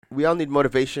We all need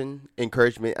motivation,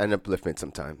 encouragement, and upliftment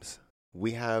sometimes.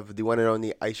 We have the one and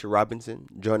only Aiesha Robinson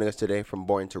joining us today from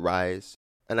Born to Rise.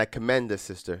 And I commend this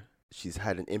sister. She's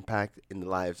had an impact in the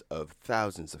lives of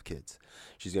thousands of kids.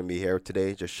 She's going to be here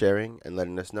today just sharing and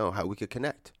letting us know how we could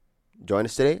connect. Join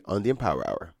us today on the Empower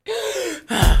Hour.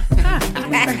 I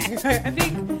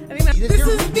think this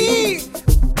is me.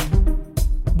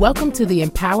 Welcome to the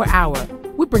Empower Hour.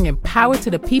 We bring power to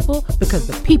the people because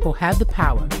the people have the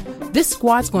power. This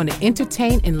squad's going to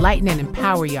entertain, enlighten, and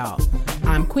empower y'all.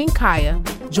 I'm Queen Kaya,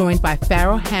 joined by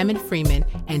Pharaoh Hammond Freeman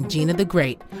and Gina the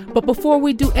Great. But before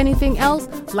we do anything else,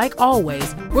 like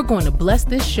always, we're going to bless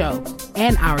this show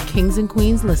and our kings and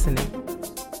queens listening.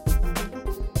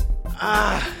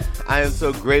 I am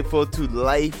so grateful to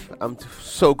life. I'm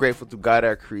so grateful to God,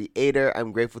 our creator.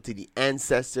 I'm grateful to the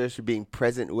ancestors for being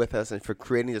present with us and for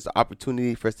creating this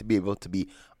opportunity for us to be able to be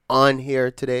on here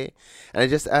today. And I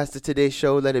just ask that today's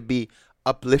show, let it be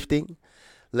uplifting,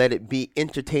 let it be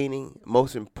entertaining,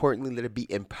 most importantly, let it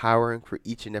be empowering for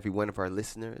each and every one of our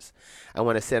listeners. I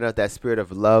want to send out that spirit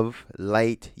of love,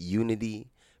 light,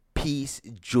 unity, peace,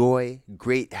 joy,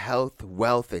 great health,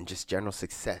 wealth, and just general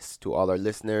success to all our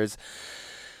listeners.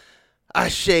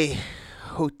 Ashe,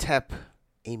 Hotep,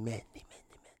 amen, amen,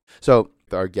 amen. So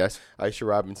our guest, Aiesha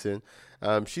Robinson,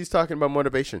 she's talking about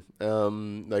motivation.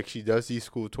 Like she does these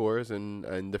school tours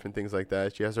and different things like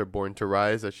that. She has her Born to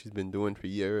Rise that she's been doing for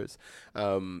years.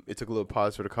 It took a little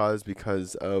pause for the cause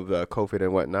because of COVID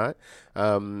and whatnot.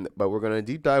 But we're going to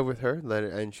deep dive with her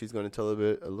and she's going to tell a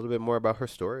little bit more about her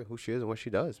story, who she is and what she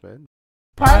does, man.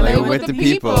 Parlay with the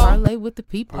people. Parlay with the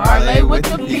people. Parlay with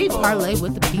the people. Parlay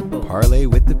with the people. Parlay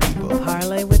with the people.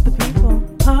 Parlay with the people.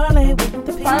 Parlay with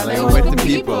the people. Parlay with the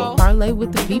people. Parlay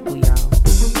with the people, y'all.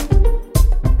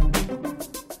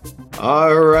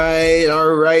 All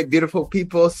right, beautiful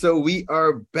people. So we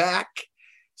are back.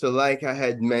 So like I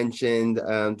had mentioned,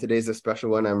 today's a special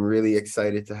one. I'm really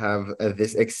excited to have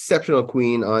this exceptional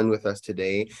queen on with us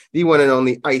today. The one and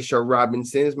only Aiesha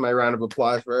Robinson. Is my round of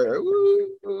applause for her.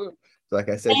 Woo. Like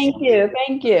I said, thank you.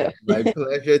 My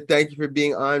pleasure. Thank you for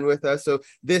being on with us. So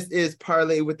this is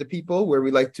Parlay with the People, where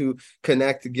we like to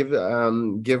connect, give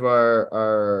our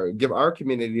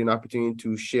community an opportunity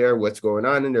to share what's going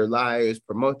on in their lives,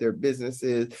 promote their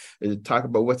businesses, talk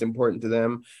about what's important to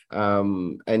them,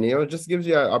 and just gives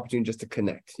you an opportunity just to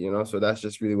connect. So that's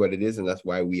just really what it is, and that's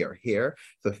why we are here.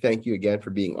 So thank you again for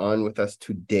being on with us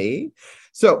today.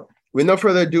 So, with no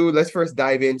further ado, let's first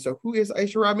dive in. So who is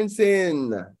Aiesha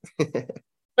Robinson?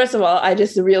 First of all, I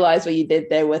just realized what you did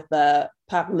there with the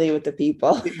Parlay with the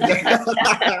people.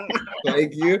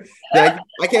 Thank you. I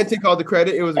can't take all the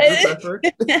credit. It was a group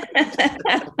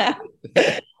effort.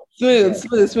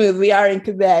 Smooth. We are in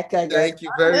Quebec. Thank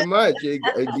you very much. You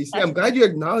see, I'm glad you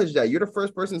acknowledged that. You're the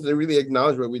first person to really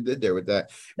acknowledge what we did there with that.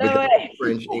 With the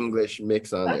French English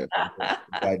mix on there.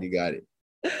 Glad you got it.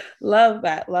 Love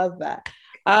that.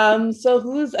 So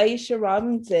who's Aiesha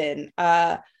Robinson?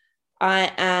 I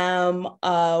am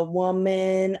a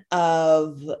woman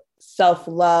of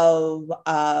self-love,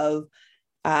 of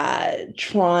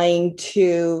trying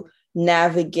to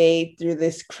navigate through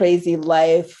this crazy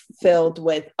life filled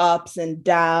with ups and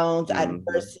downs,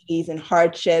 adversities and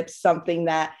hardships, something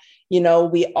that,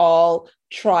 we all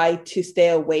try to stay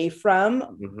away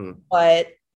from, but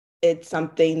it's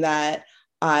something that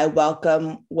I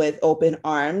welcome with open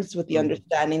arms, with the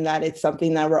understanding that it's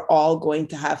something that we're all going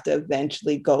to have to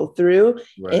eventually go through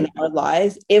in our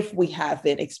lives if we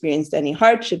haven't experienced any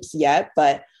hardships yet.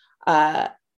 But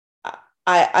I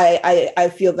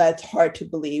feel that's hard to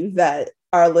believe that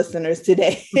our listeners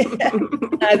today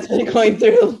has been going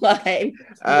through life.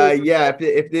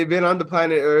 If they've been on the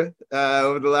planet Earth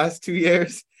over the last 2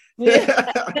 years,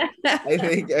 I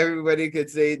think everybody could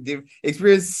say they've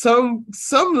experienced some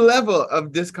level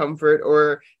of discomfort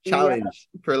or challenge,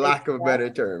 for lack of a better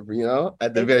term,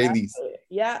 at the very least.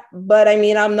 Yeah, but I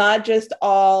mean, I'm not just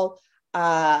all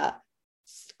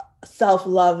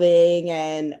self-loving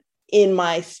and in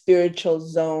my spiritual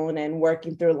zone and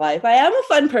working through life. I am a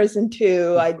fun person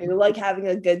too. I do like having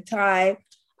a good time.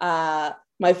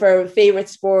 My favorite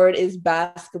sport is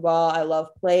basketball. I love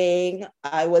playing.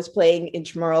 I was playing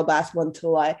intramural basketball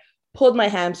until I pulled my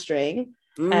hamstring.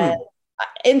 And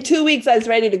in 2 weeks, I was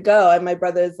ready to go. And my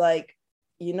brother's like,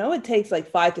 it takes like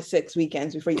 5 to 6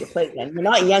 weekends before you play again. You're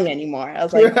not young anymore. I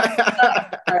was like,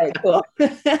 all right, cool.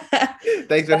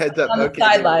 Thanks for the heads up. On the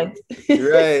sidelines.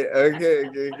 Right.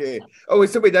 Okay. Oh,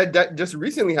 so wait, that just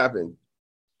recently happened.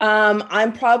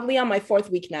 I'm probably on my 4th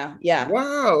week now. Yeah.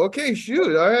 Wow. Okay.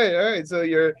 Shoot. All right. So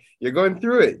you're going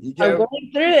through it. I'm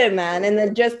going through it, man. And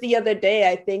then just the other day,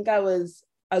 I think I was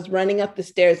I was running up the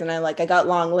stairs and I got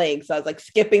long legs. So I was like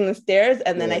skipping the stairs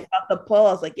and then I felt the pull.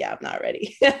 I was like, yeah, I'm not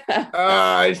ready.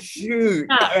 Oh, shoot.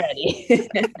 Not ready.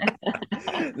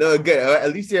 No, good.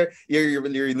 At least you're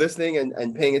listening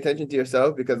and paying attention to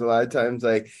yourself, because a lot of times,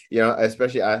 like,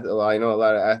 especially I know a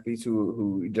lot of athletes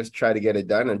who just try to get it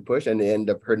done and push, and they end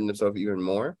up hurting themselves even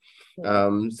more.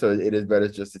 So it is better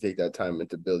just to take that time and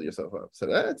to build yourself up. So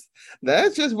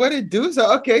that's just what it do.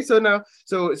 So okay, so now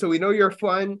so we know you're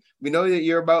fun. We know that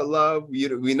you're about love.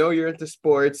 We know you're into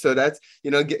sports. So that's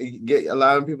get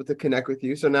allowing people to connect with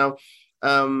you. So now,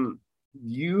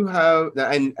 you have,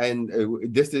 and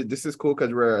this is cool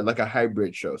because we're like a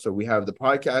hybrid show. So we have the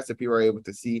podcast that people are able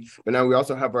to see, but now we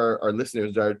also have our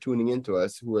listeners that are tuning into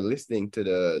us, who are listening to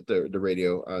the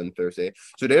radio on Thursday.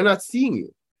 So they're not seeing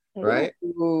you. Right.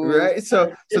 Ooh. Right.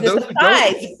 So those who don't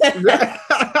surprise.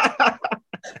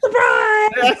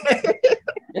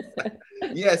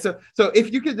 Yeah. So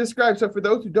if you could describe, so for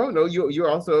those who don't know, you're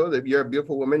a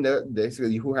beautiful woman that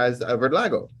basically who has a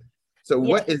vitiligo. So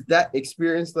what is that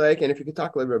experience like? And if you could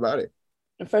talk a little bit about it.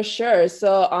 For sure.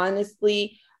 So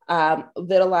honestly,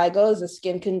 vitiligo is a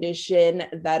skin condition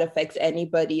that affects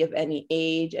anybody of any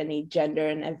age, any gender,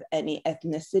 and of any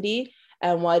ethnicity.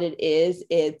 And what it is,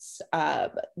 it's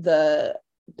the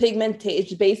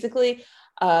pigmentation, basically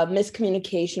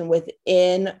miscommunication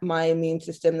within my immune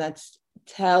system that's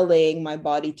telling my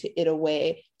body to eat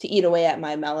away at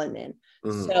my melanin.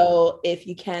 Mm-hmm. So if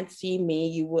you can't see me,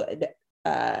 you would,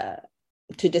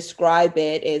 to describe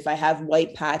it, is I have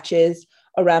white patches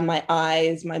around my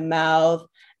eyes, my mouth,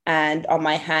 and on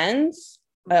my hands.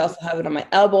 I also have it on my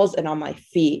elbows and on my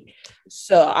feet.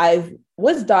 So I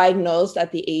was diagnosed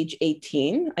at the age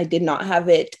 18. I did not have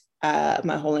it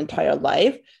my whole entire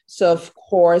life. So of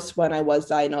course, when I was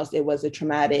diagnosed, it was a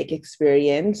traumatic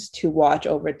experience to watch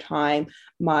over time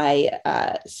my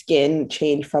skin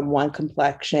change from one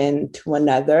complexion to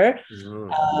another.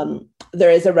 Mm-hmm.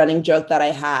 There is a running joke that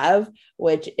I have,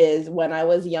 which is when I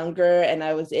was younger and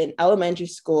I was in elementary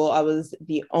school, I was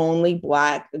the only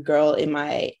Black girl in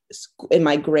my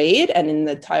grade, and in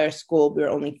the entire school, we were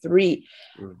only 3.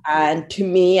 Mm-hmm. And to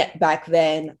me, back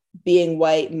then, being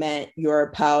white meant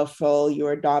you're powerful,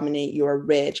 you're dominant, you're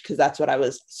rich, because that's what I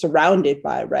was surrounded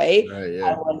by, right? Yeah.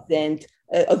 I wasn't,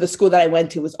 the school that I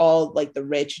went to was all like the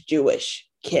rich Jewish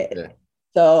kid. Okay.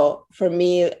 So for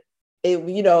me,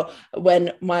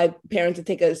 when my parents would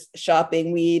take us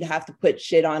shopping, we'd have to put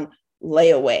shit on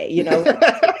layaway,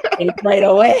 right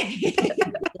away.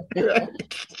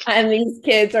 And these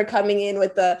kids are coming in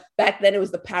with back then it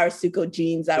was the Parasuco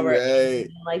jeans that were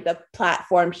like the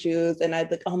platform shoes. And I'd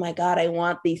be like, oh my God, I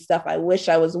want these stuff. I wish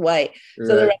I was white. Right.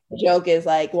 So the joke is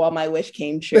like, well, my wish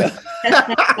came true.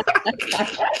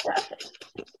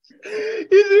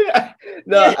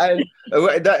 No, and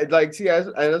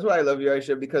that's why I love you,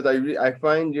 Aiesha, because I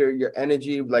find your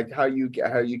energy, like how you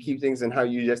keep things and how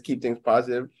you just keep things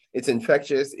positive. It's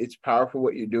infectious. It's powerful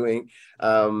what you're doing,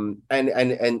 and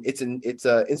it's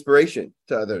inspiration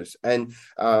to others. And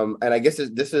I guess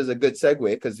this is a good segue,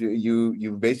 because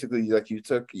you basically, like, you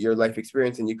took your life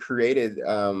experience and you created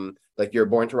like your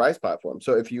Born to Rise platform.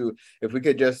 So if we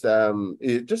could just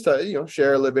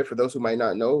share a little bit for those who might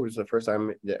not know, who's the first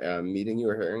time meeting you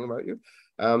or hearing about you.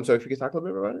 So if you could talk a little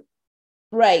bit about it.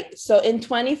 Right. So in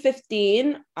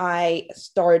 2015, I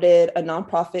started a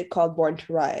nonprofit called Born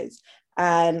to Rise.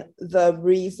 And the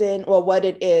reason, what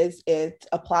it is, it's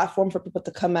a platform for people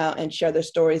to come out and share their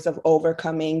stories of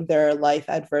overcoming their life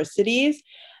adversities,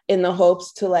 in the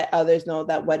hopes to let others know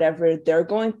that whatever they're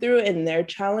going through and their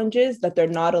challenges, that they're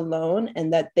not alone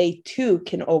and that they too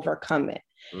can overcome it.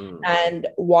 Mm. And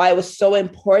why it was so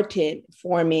important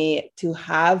for me to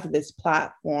have this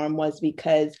platform was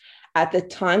because at the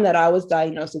time that I was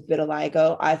diagnosed with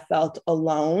vitiligo, I felt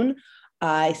alone.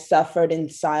 I suffered in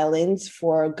silence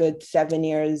for a good 7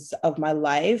 years of my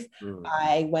life. Mm.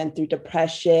 I went through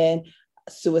depression,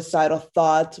 suicidal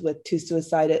thoughts with 2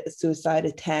 suicide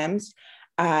attempts.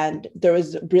 And there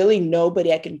was really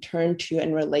nobody I can turn to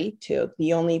and relate to.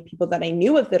 The only people that I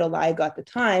knew with vitiligo at the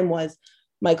time was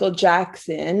Michael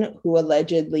Jackson, who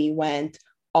allegedly went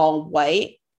all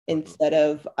white instead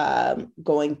of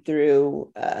going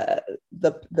through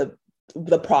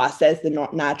the process, the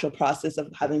natural process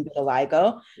of having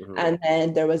vitiligo. Mm-hmm. And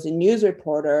then there was a news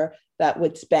reporter that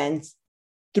would spend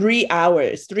 3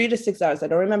 to 6 hours, I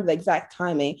don't remember the exact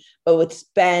timing, but would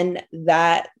spend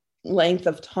that length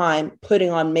of time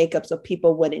putting on makeup so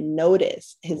people wouldn't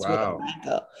notice his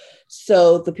vitiligo.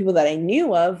 So the people that I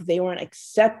knew of, they weren't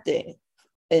accepting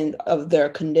of their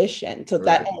condition. So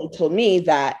that only told me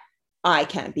that I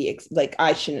can't be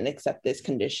I shouldn't accept this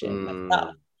condition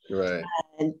myself. Right.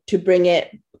 And to bring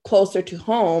it closer to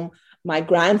home, my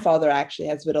grandfather actually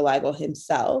has vitiligo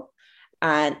himself.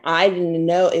 And I didn't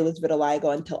know it was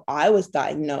vitiligo until I was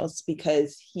diagnosed,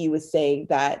 because he was saying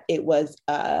that it was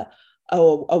a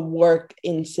work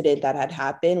incident that had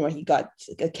happened where he got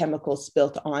a chemical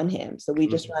spilt on him. So we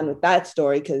just ran with that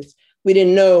story because we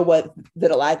didn't know what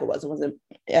vitiligo was. It wasn't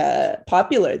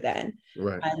popular then.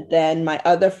 Right. And then my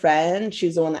other friend,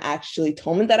 she's the one that actually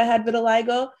told me that I had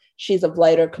vitiligo. She's of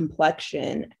lighter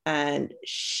complexion, and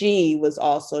she was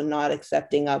also not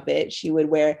accepting of it. She would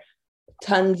wear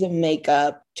tons of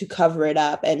makeup to cover it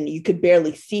up, and you could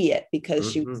barely see it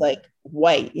because she was like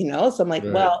white, you know? So I'm like,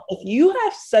 well, if you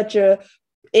have such a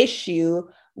issue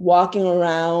walking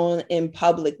around in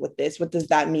public with this, what does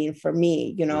that mean for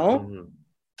me, you know?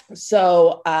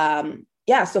 So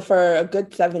so for a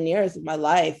good 7 years of my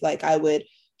life, like I would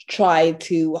try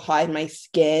to hide my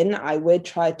skin. I would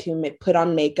try to put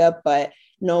on makeup, but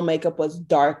no makeup was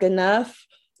dark enough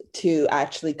to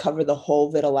actually cover the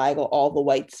whole vitiligo, all the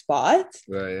white spots.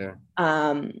 Right,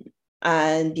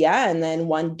 And then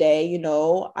one day, you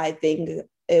know, I think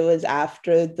it was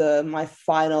after my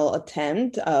final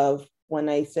attempt of when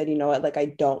I said, you know what, like, I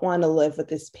don't want to live with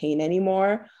this pain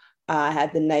anymore. I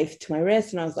had the knife to my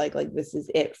wrist and I was like, this is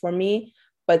it for me.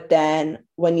 But then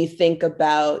when you think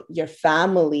about your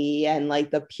family and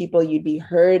like the people you'd be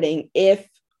hurting if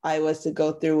I was to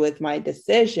go through with my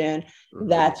decision,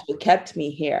 that's what kept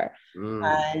me here.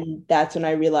 And that's when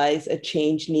I realized a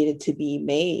change needed to be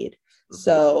made.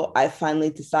 So I finally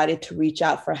decided to reach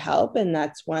out for help. And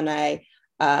that's when I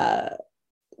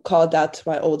called out to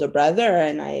my older brother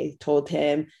and I told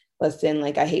him, listen,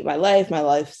 like, I hate my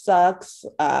life sucks.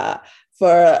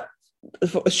 For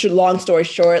long story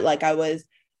short, like, I was,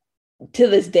 to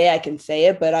this day I can say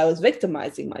it, but I was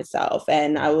victimizing myself,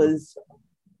 and I was,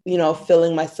 you know,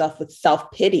 filling myself with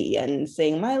self-pity and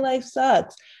saying my life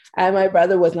sucks. And my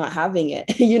brother was not having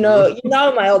it. you know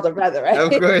my older brother, right?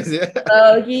 Of course, yeah.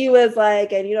 So he was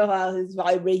like, and you know how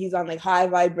he's on like high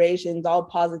vibrations, all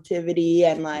positivity,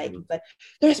 and like, he's like,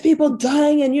 there's people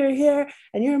dying and you're here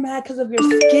and you're mad because of your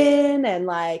skin, and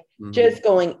like just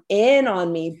going in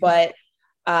on me. But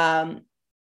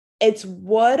it's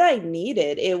what I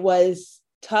needed. It was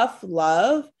tough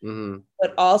love,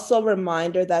 but also a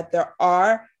reminder that there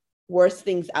are worse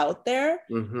things out there,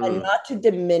 and not to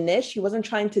diminish. He wasn't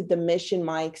trying to diminish in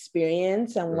my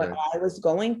experience and what I was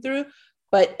going through,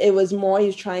 but it was more,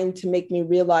 he's trying to make me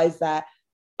realize that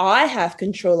I have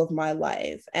control of my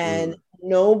life and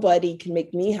nobody can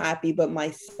make me happy but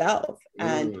myself.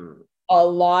 And a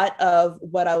lot of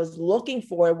what I was looking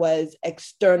for was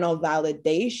external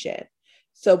validation.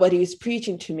 So what he was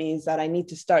preaching to me is that I need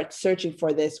to start searching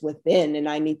for this within, and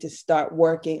I need to start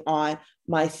working on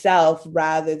myself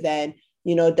rather than,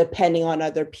 you know, depending on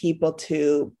other people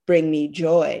to bring me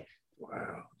joy.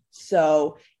 Wow.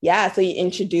 So he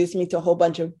introduced me to a whole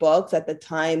bunch of books. At the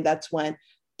time, that's when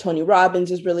Tony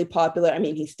Robbins was really popular. I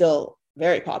mean, he's still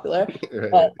very popular,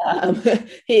 but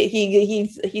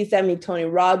he sent me Tony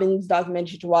Robbins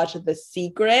documentary to watch, The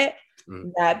Secret.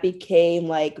 That became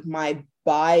like my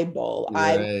Bible.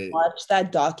 I watched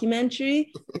that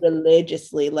documentary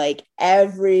religiously, like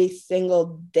every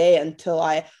single day, until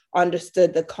I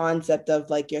understood the concept of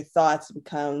like your thoughts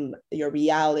become your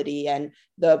reality, and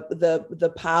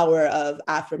the power of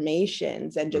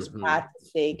affirmations, and just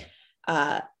practicing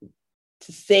to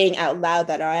saying out loud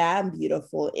that I am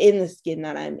beautiful in the skin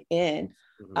that I'm in,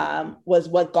 was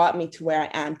what got me to where I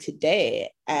am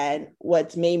today. And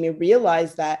what's made me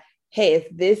realize that, hey, if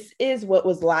this is what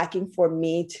was lacking for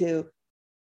me to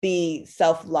be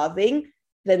self-loving,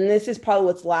 then this is probably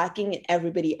what's lacking in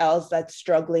everybody else that's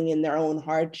struggling in their own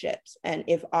hardships. And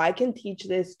if I can teach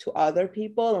this to other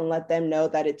people and let them know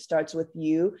that it starts with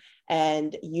you,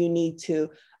 and you need to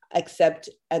accept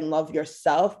and love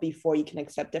yourself before you can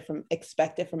expect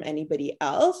it from anybody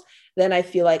else, then I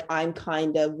feel like I'm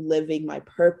kind of living my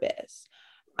purpose.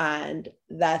 And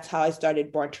that's how I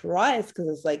started Born to Rise, because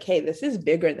it's like, hey, this is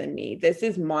bigger than me. This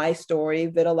is my story.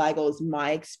 Vitiligo is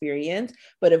my experience.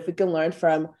 But if we can learn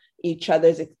from each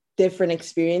other's different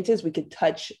experiences, we could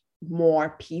touch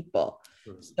more people.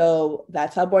 So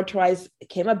that's how Born to Rise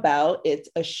came about. It's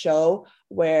a show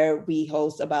where we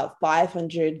host about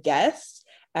 500 guests,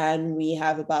 and we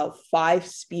have about 5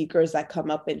 speakers that come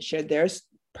up and share their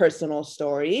personal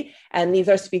story. And these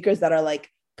are speakers that are like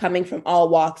coming from all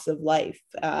walks of life,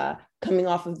 coming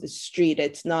off of the street.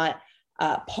 It's not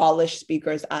polished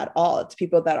speakers at all. It's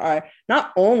people that are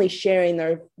not only sharing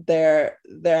their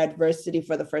adversity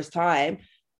for the first time,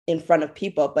 in front of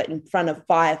people, but in front of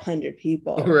 500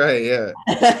 people. Right. Yeah.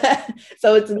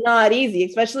 So it's not easy,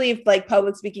 especially if like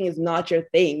public speaking is not your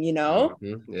thing, you know?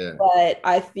 Mm-hmm. Yeah. But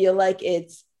I feel like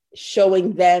it's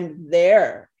showing them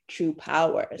their true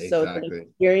power. Exactly. So it's an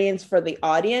experience for the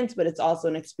audience, but it's also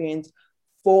an experience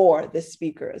for the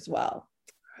speaker as well.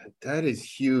 That is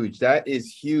huge. That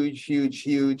is huge, huge,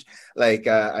 huge. Like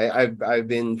I've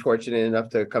been fortunate enough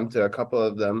to come to a couple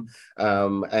of them,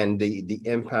 and the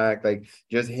impact, like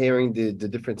just hearing the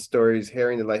different stories,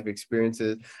 hearing the life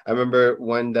experiences. I remember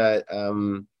one that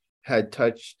had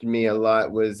touched me a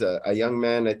lot was a young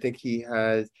man. I think he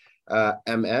has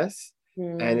MS.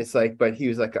 And it's like, but he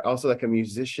was like also like a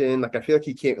musician. Like I feel like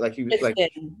he came, like he was like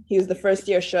he was the first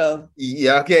year show.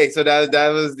 Yeah. Okay. So that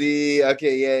was the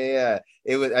okay. Yeah.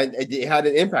 It was. It had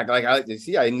an impact. Like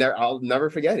I'll never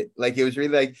forget it. Like it was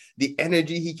really like the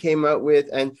energy he came out with,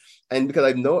 and because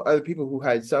I know other people who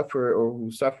had suffer or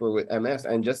who suffer with MS,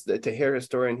 and just to hear his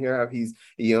story and hear how he's,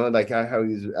 you know, like how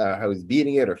he's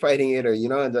beating it or fighting it, or you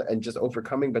know, and just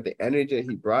overcoming. But the energy that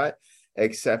he brought.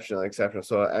 Exceptional.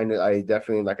 So I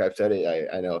definitely, like I've said it,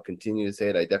 I know I'll continue to say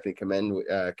it. I definitely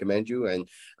commend you, and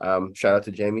shout out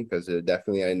to Jamie, because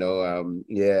definitely I know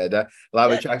that Law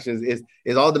of Attraction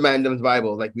is all the Mandem's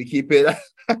Bible. Like we keep it.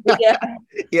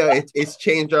 It's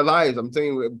changed our lives. I'm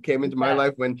telling you, it came into my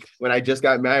life when I just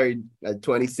got married at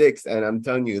 26, and I'm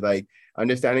telling you, like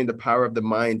understanding the power of the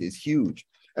mind is huge.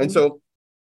 And so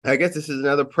I guess this is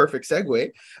another perfect segue,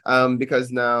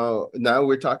 because now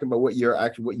we're talking about what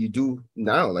you do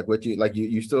now, like what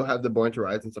you still have the Born to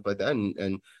Rise and stuff like that,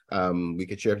 and we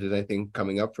could share if there's anything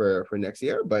coming up for next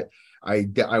year. But I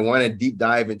want to deep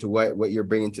dive into what you're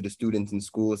bringing to the students in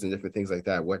schools and different things like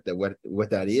that, what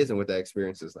that is and what that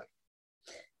experience is like.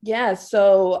 Yeah,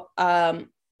 so I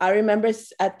remember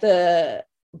at the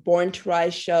Born to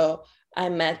Rise show, I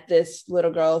met this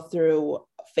little girl through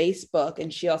Facebook,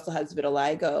 and she also has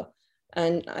vitiligo,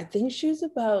 and I think she was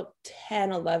about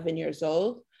 10, 11 years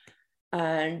old,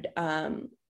 and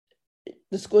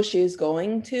the school she was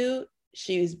going to,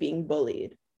 she was being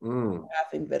bullied for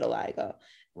having vitiligo. Wow.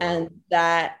 And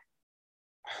that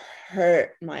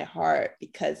hurt my heart,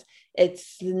 because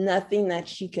it's nothing that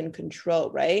she can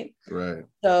control, right?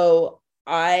 So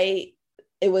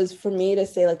it was for me to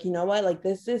say, like, you know what, like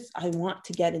I want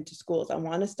to get into schools. I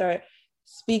want to start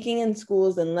speaking in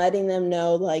schools and letting them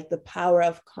know like the power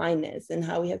of kindness and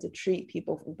how we have to treat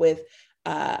people with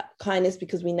kindness,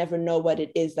 because we never know what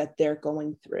it is that they're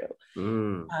going through.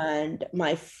 And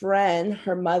my friend,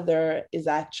 her mother is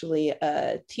actually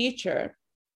a teacher,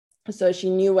 so she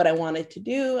knew what I wanted to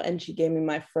do, and she gave me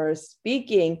my first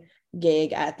speaking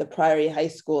gig at the Priory High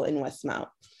School in Westmount.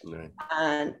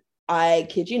 And I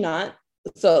kid you not,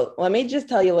 so let me just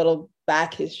tell you a little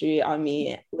back history on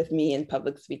me in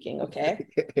public speaking, okay?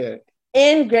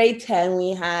 In grade 10,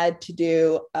 we had to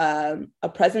do a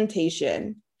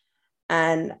presentation,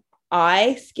 and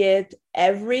I skipped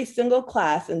every single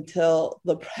class until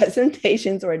the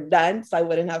presentations were done, so I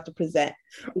wouldn't have to present.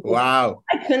 Wow.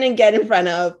 I couldn't get in front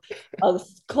of a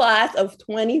class of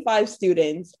 25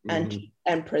 students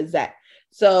and present.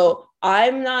 So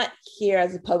I'm not here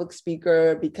as a public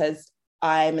speaker because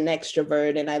I'm an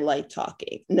extrovert and I like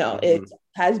talking. No, it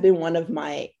has been one of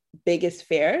my biggest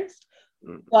fears,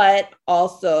 but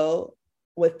also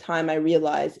with time, I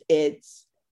realized it's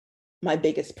my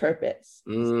biggest purpose.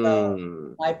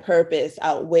 So my purpose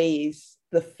outweighs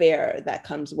the fear that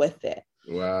comes with it.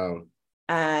 Wow.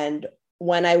 And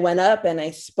when I went up and I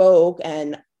spoke,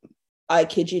 and I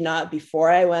kid you not,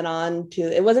 before I went on to,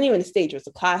 it wasn't even a stage, it was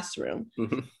a classroom.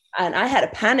 And I had a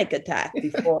panic attack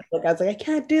before. Like I was like, I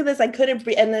can't do this. I couldn't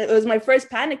breathe. And it was my first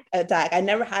panic attack. I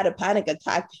never had a panic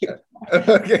attack before.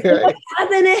 Okay. What's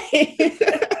happening?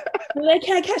 I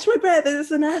can't catch my breath. Is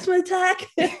this an asthma attack?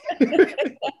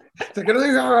 It's like, I don't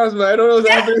think I have asthma. I don't know what's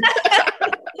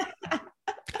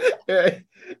happening.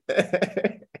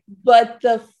 But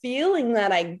the feeling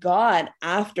that I got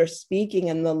after speaking,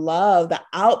 and the love, the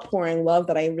outpouring love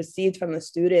that I received from the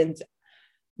students,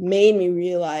 made me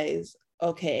realize,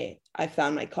 okay, I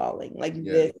found my calling. Like,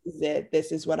 this is it.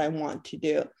 This is what I want to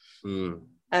do.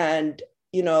 And,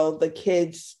 you know, the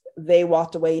kids, they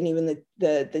walked away, and even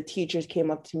the teachers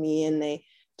came up to me and they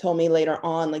told me later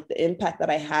on, like, the impact that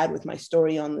I had with my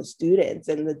story on the students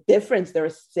and the difference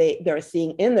they were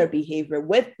seeing in their behavior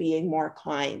with being more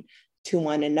kind to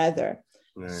one another.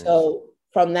 Nice. So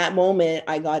from that moment,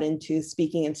 I got into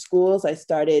speaking in schools. I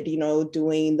started, you know,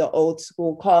 doing the old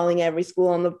school, calling every school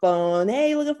on the phone.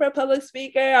 Hey, looking for a public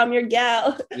speaker. I'm your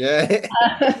gal. Yeah.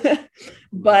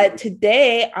 But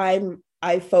today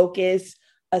I focus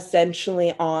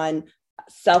essentially on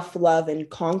self-love and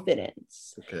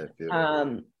confidence. Okay, I feel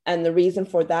that. And the reason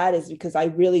for that is because I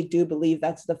really do believe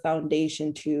that's the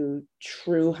foundation to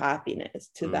true happiness,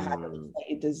 to the happiness that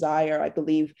you desire. I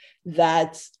believe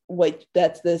that's the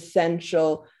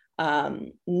essential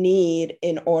need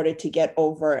in order to get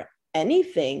over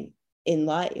anything in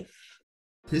life.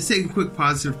 Let's take a quick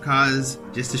positive cause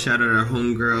just to shout out our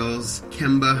homegirls,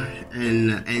 Kemba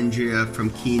and Andrea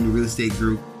from Keen Real Estate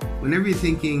Group. Whenever you're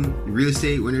thinking real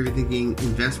estate, whenever you're thinking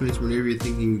investments, whenever you're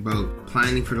thinking about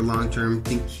planning for the long term,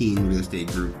 think Keen Real Estate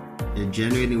Group. They're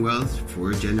generating wealth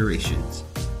for generations.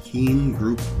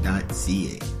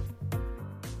 KeenGroup.ca.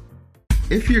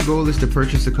 If your goal is to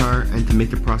purchase a car and to make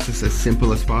the process as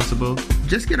simple as possible,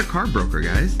 just get a car broker,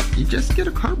 guys. You just get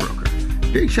a car broker.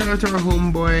 Big shout out to our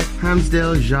homeboy,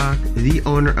 Hamsdale Jacques, the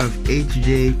owner of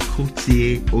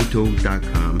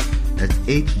hjcourtierauto.com. That's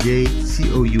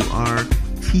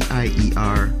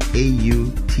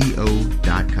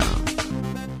HJCOURTIERAUTO.com.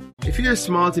 If you're a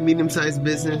small to medium-sized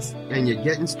business and you're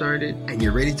getting started and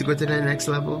you're ready to go to that next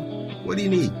level, what do you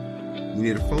need? You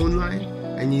need a phone line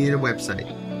and you need a website.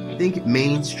 Think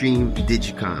Mainstream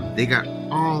Digicom. They got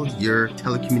all your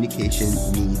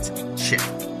telecommunication needs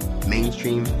checked.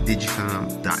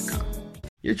 MainstreamDigicom.com.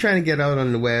 You're trying to get out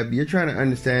on the web. You're trying to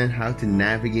understand how to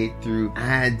navigate through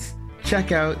ads.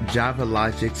 Check out Java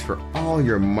Logics for all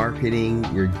your marketing,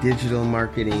 your digital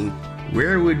marketing.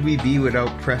 Where would we be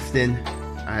without Preston?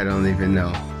 I don't even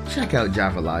know. Check out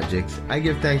Java Logics. I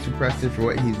give thanks to Preston for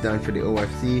what he's done for the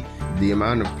OFC. The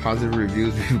amount of positive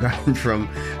reviews we've gotten from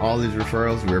all his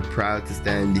referrals, we're proud to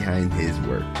stand behind his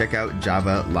work. Check out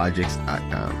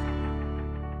javalogics.com.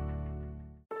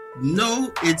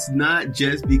 No, it's not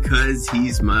just because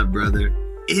he's my brother.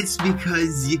 It's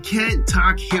because you can't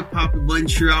talk hip-hop in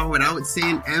Montreal without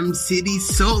saying M City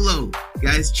Solo.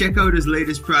 Guys, check out his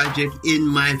latest project, In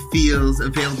My Fields,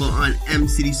 available on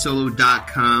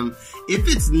mcitysolo.com. If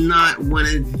it's not one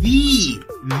of the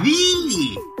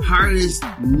hardest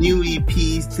new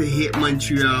EPs to hit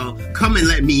Montreal, come and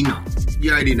let me know.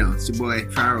 You already know. It's your boy,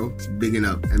 Pharaoh, bigging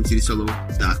up,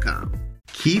 mcitysolo.com.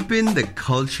 Keeping the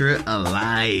culture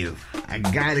alive. I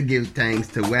gotta give thanks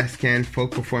to West Can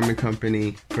Folk Performing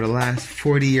Company. For the last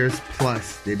 40 years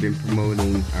plus, they've been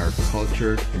promoting our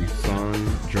culture through song,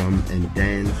 drum, and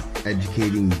dance,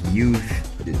 educating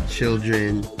youth, the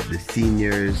children, the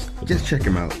seniors. Just check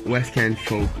them out,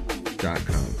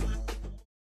 westcanfolk.com.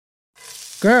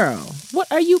 Girl,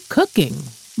 what are you cooking?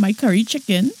 My curry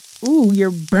chicken. Ooh, you're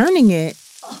burning it.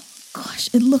 Oh, gosh,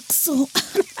 it looks so...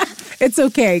 It's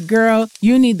okay, girl.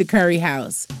 You need the Curry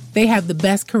House. They have the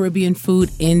best Caribbean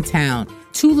food in town.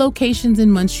 2 locations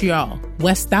in Montreal,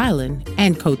 West Island,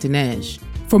 and Côte-Neige.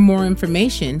 For more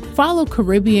information, follow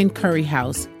Caribbean Curry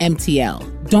House, MTL.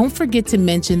 Don't forget to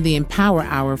mention the Empower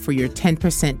Hour for your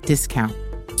 10% discount.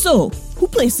 So, who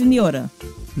placed in the order?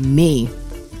 Me.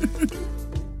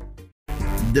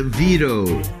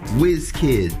 DeVito,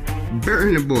 WizKid,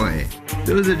 Burna Boy.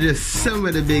 Those are just some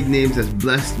of the big names that's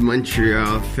blessed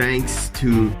Montreal thanks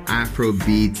to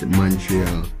Afrobeats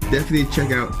Montreal. Definitely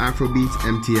check out Afrobeats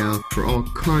MTL for all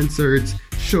concerts,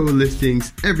 show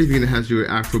listings, everything that has to do with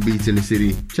Afrobeats in the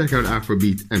city. Check out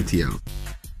Afrobeats MTL.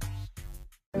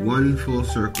 One full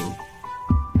circle.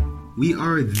 We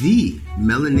are the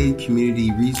Melanated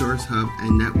Community Resource Hub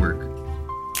and Network.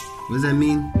 What does that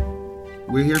mean?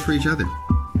 We're here for each other.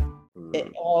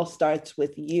 It all starts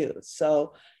with you.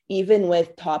 So even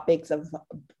with topics of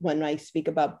when I speak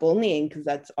about bullying, because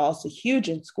that's also huge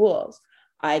in schools,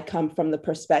 I come from the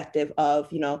perspective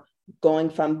of, going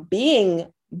from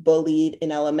being bullied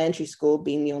in elementary school,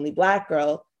 being the only Black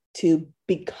girl, to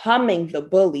becoming the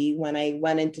bully when I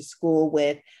went into school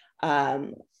with a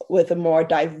more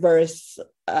diverse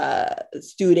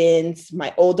students,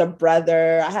 my older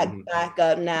brother. I had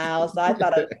backup now, so I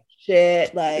thought I was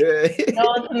shit. Like, no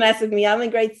one can mess with me. I'm in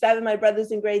grade 7. My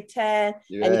brother's in grade 10. And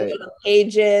you go to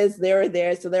pages, they're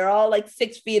there. So they're all like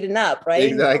 6 feet and up, right?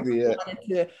 Exactly, yeah. Wanted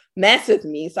to mess with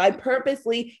me. So I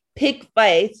purposely pick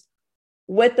fights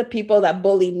with the people that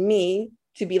bullied me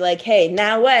to be like, hey,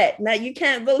 now what? Now you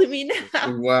can't bully me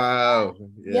now. Wow.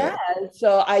 Yeah.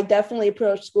 So I definitely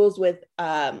approach schools with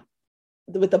the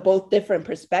both different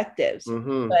perspectives,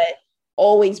 but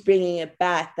always bringing it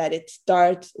back that it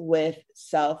starts with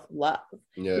self-love.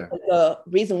 Yeah. Because the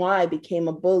reason why I became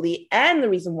a bully and the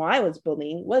reason why I was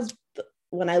bullying was,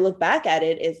 when I look back at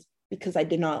it, is because I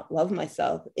did not love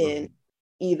myself in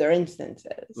either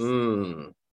instances.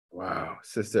 Wow,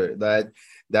 sister,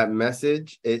 that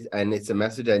message is, and it's a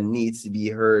message that needs to be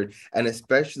heard, and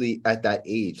especially at that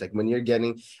age, like when you're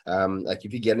getting, like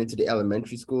if you get into the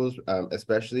elementary schools,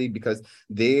 especially because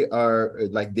they are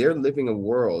like they're living a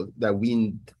world that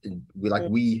we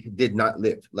did not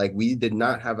live, like we did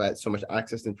not have so much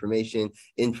access to information,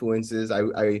 influences.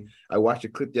 I watched a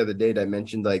clip the other day that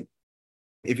mentioned like,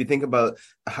 if you think about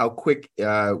how quick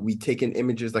we take in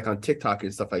images like on TikTok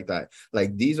and stuff like that,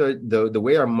 like these are the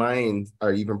way our minds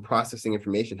are even processing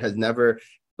information has never,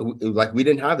 like we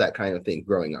didn't have that kind of thing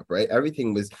growing up, right?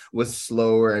 Everything was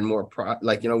slower and more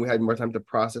like, you know, we had more time to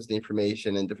process the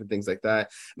information and different things like that.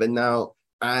 But now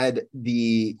add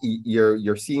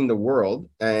you're seeing the world,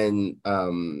 and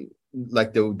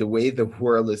like the way the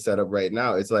world is set up right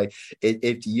now, it's like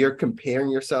if you're comparing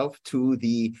yourself to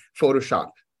the Photoshop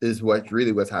is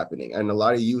what's happening. And a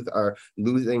lot of youth are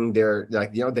losing their, like,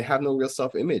 you know, they have no real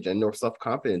self-image and no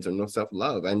self-confidence or no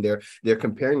self-love. And they're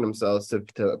comparing themselves to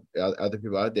other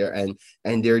people out there. And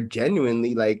they're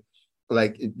genuinely like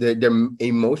they're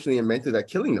emotionally and mentally like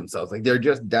killing themselves. Like they're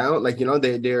just down, like, you know,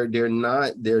 they're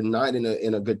not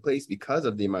in a good place because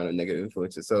of the amount of negative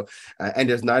influences. So and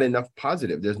there's not enough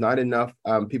positive, there's not enough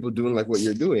people doing like what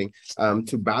you're doing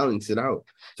to balance it out.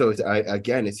 So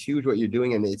again, it's huge what you're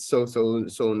doing, and it's so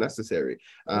necessary.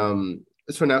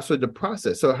 So now, so the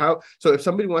process, so if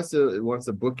somebody wants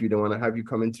to book you, they want to have you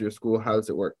come into your school, how does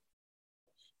it work?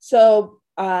 So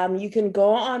you can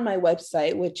go on my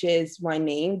website, which is my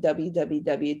name,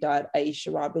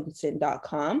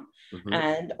 www.aiesharobinson.com.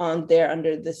 And on there,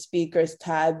 under the speakers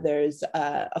tab, there's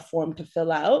a form to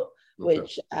fill out,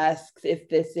 which asks if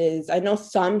this is, I know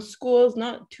some schools,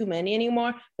 not too many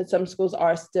anymore, but some schools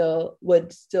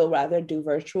would still rather do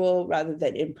virtual rather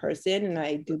than in person, and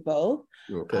I do both.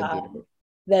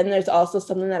 Then there's also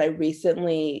something that I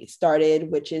recently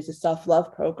started, which is a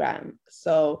self-love program.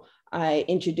 So I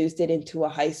introduced it into a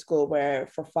high school where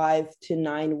for 5 to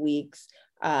 9 weeks,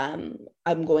 I'm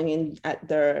going in at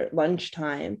their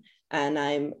lunchtime, and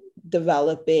I'm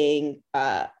developing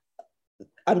their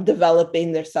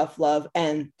self-love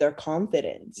and their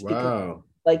confidence. Wow. Because,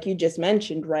 like you just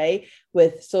mentioned, right,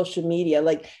 with social media,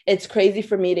 like it's crazy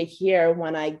for me to hear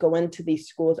when I go into these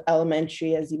schools,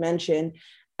 elementary, as you mentioned,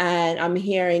 and I'm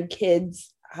hearing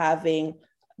kids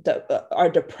are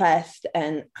depressed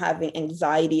and having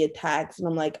anxiety attacks, and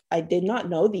I'm like, I did not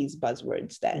know these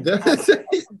buzzwords then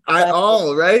at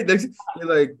all, right? You're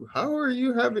like, how are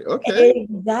you having? Okay,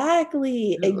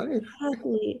 exactly.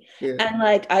 Yeah. And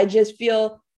like, I just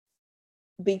feel,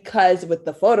 because with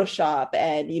the Photoshop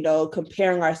and, you know,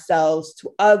 comparing ourselves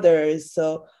to others,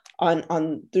 so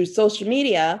on through social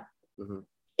media,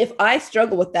 if I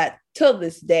struggle with that till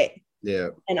this day,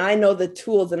 and I know the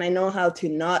tools and I know how to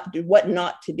not do what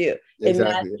not to do.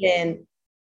 Exactly. Imagine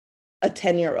a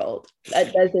 10-year-old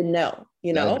that doesn't know,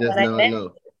 you know,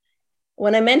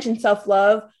 when I mention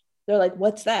self-love, they're like,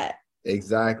 what's that?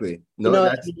 Exactly. No, you know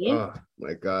that's, I mean? Oh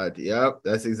my God. Yep.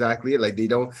 That's exactly it. Like they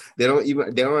don't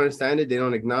understand it. They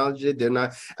don't acknowledge it. They're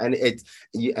not, and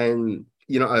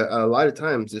you know, a lot of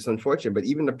times it's unfortunate, but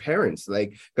even the parents,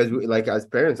 like, because like as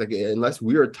parents, like unless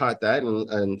we were taught that, and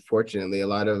unfortunately a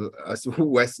lot of us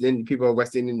West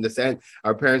Indian descent,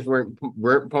 our parents weren't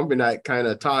pumping that kind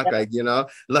of talk, like, you know,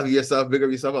 love yourself, big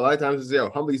of yourself. A lot of times it's, you know,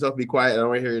 humble yourself, be quiet, I don't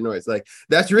want to hear your noise. Like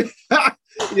that's really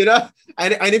you know,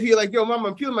 and if you're like, yo, mom,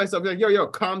 I'm feeling myself, you're like, yo,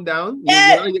 calm down. Your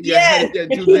head is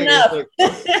getting too big. Like,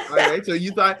 all right, so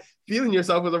you thought feeling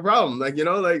yourself was a problem, like, you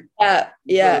know, like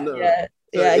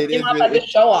So it came up as a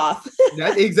show off.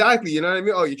 That exactly, you know what I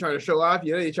mean? Oh, you're trying to show off,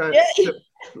 you know, you're trying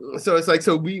so it's like,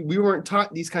 so we weren't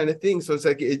taught these kind of things. So it's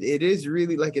like it is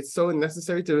really like, it's so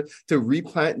necessary to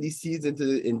replant these seeds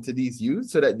into these youth,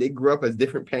 so that they grow up as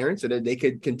different parents, so that they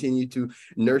could continue to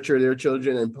nurture their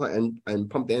children and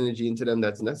pump the energy into them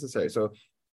that's necessary. So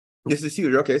this is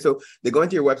huge. Okay, so they go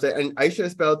into your website, and Aiesha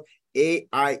is spelled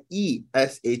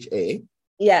Aiesha.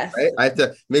 Yes. Right? I have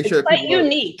to make sure. It's quite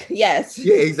unique. Yes.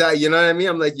 Yeah, exactly. You know what I mean?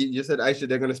 I'm like, you just said Aiesha,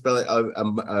 they're going to spell it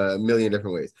a million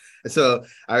different ways. So,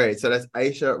 all right. So that's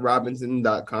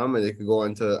AieshaRobinson.com, and they can go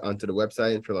onto the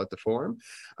website and fill out the form.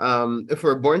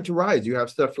 For Born to Rise, you have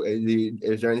stuff.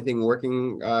 Is there anything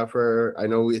working for, I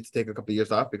know we had to take a couple of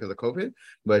years off because of COVID,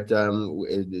 but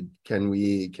can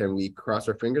we cross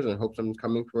our fingers and hope something's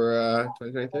coming for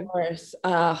 2023? Of course.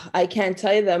 I can't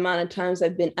tell you the amount of times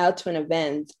I've been out to an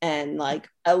event, and like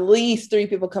at least 3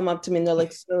 people come up to me and they're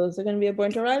like, so is there going to be a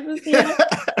Born to Rise this year?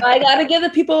 I got to give the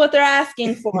people what they're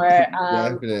asking for.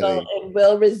 So it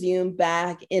will resume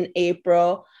back in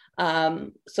April.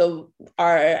 So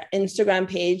our Instagram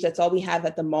page, that's all we have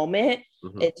at the moment.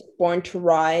 It's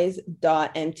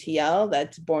borntorise.mtl.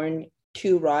 That's born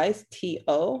to Rise,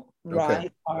 TO, Rise,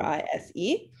 Okay. RISE.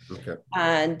 Okay.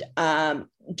 And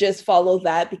just follow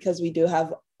that, because we do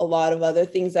have a lot of other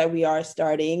things that we are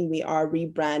starting. We are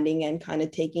rebranding and kind of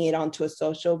taking it onto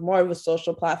more of a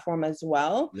social platform as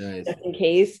well. Nice. Just in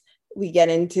case we get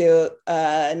into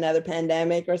another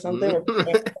pandemic or something. In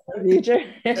the future.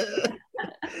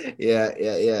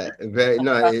 Yeah. Very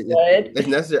no, it's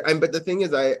necessary. But the thing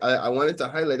is, I wanted to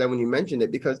highlight that when you mentioned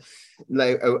it, because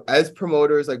like as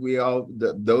promoters, like we all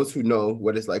those who know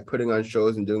what it's like putting on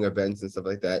shows and doing events and stuff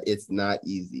like that, it's not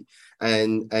easy.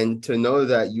 And to know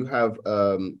that you have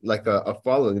like a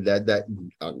following that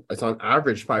it's on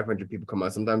average 500 people come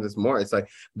out. Sometimes it's more. It's like,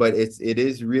 but it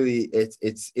is really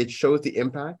it shows the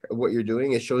impact of what you're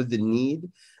doing. It shows the need.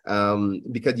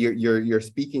 Because you're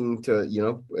speaking to, you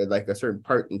know, like a certain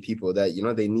part in people that, you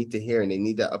know, they need to hear, and they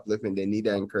need that upliftment, they need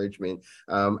that encouragement,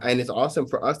 and it's awesome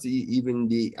for us to even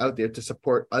be out there to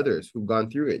support others who've gone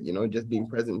through it. You know, just being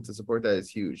present to support that is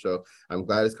huge. So I'm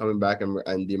glad it's coming back, and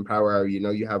the Empower Hour, you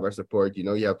know, you have our support. You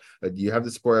know, you have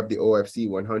the support of the OFC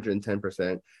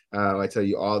 110%. I tell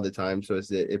you all the time. So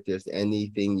if there's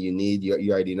anything you need,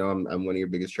 you already know I'm one of your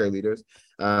biggest cheerleaders.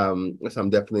 So I'm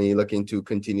definitely looking to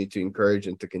continue to encourage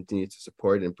and to continue to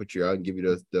support and put you out and give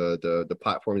you the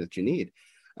platform that you need.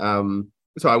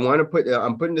 So I want to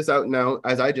I'm putting this out now.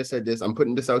 As I just said this, I'm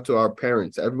putting this out to our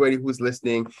parents, everybody who's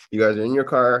listening. You guys are in your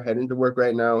car, heading to work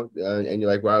right now, and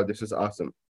you're like, wow, this is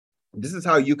awesome. This is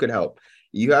how you could help.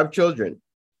 You have children.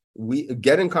 We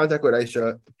get in contact with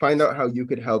Aiesha, find out how you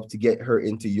could help to get her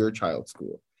into your child's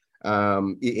school.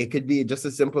 It could be just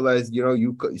as simple as, you know,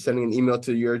 you sending an email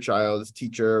to your child's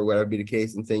teacher or whatever be the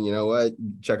case and saying, you know what,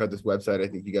 check out this website. I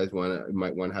think you guys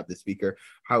might want to have the speaker.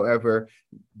 However,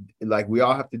 like, we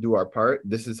all have to do our part.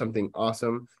 This is something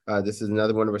awesome. This is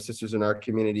another one of our sisters in our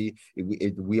community.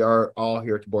 We are all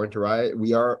here born to rise.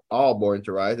 We are all born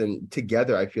to rise, and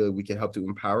together I feel we can help to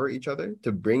empower each other,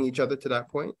 to bring each other to that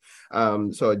point.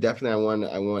 So definitely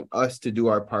I want us to do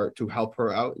our part to help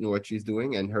her out in what she's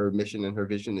doing and her mission and her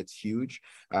vision. It's huge.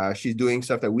 She's doing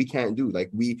stuff that we can't do. Like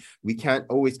we can't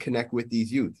always connect with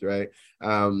these youth, right?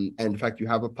 And in fact, you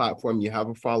have a platform, you have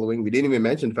a following. We didn't even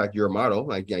mention the fact you're a model.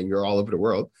 Like, yeah, you're all over the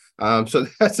world. So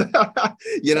that's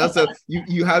you know, so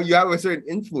you have a certain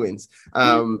influence,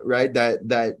 right?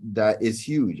 That is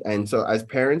huge. And so as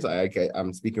parents,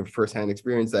 I'm speaking from firsthand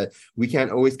experience that we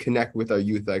can't always connect with our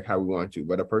youth like how we want to.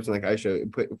 But a person like Aiesha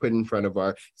put in front of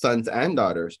our sons and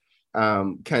daughters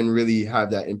can really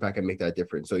have that impact and make that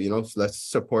difference. So, you know, so let's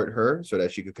support her so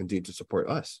that she could continue to support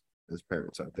us as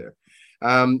parents out there.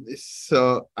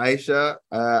 So Aiesha,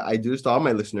 I do this to all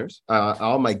my listeners,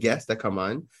 all my guests that come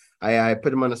on. I put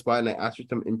them on the spot and I ask for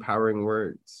some empowering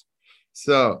words.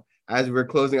 So as we're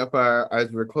closing up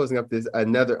this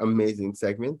another amazing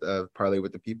segment of Parlay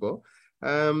with the People,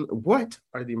 what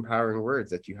are the empowering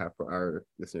words that you have for our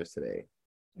listeners today?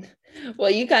 Well,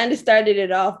 you kind of started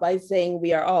it off by saying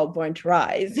we are all born to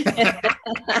rise.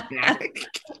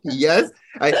 Yes,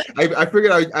 I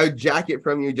figured I would jack it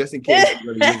from you just in case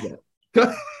you use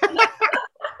that.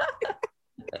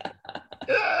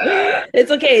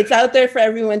 It's okay. It's out there for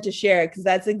everyone to share, because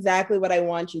that's exactly what I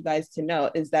want you guys to know,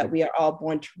 is that we are all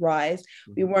born to rise.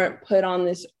 We weren't put on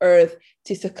this earth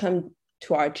to succumb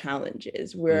to our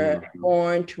challenges. We're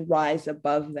born to rise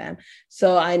above them.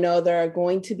 So I know there are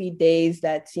going to be days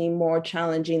that seem more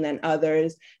challenging than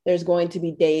others. There's going to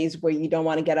be days where you don't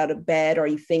want to get out of bed, or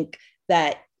you think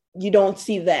that you don't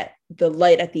see that the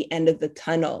light at the end of the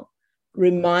tunnel.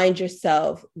 Remind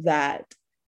yourself that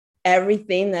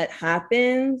everything that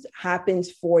happens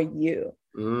for you.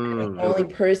 And the only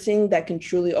person that can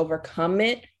truly overcome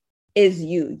it is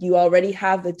you. You already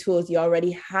have the tools. You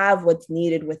already have what's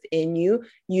needed within you.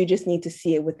 You just need to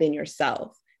see it within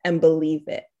yourself and believe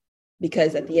it.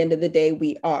 Because at the end of the day,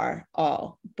 we are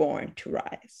all born to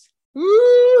rise. Woo-hoo!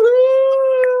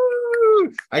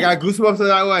 I got goosebumps on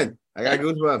that one. I got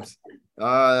goosebumps.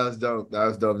 Oh, that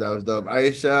was dope.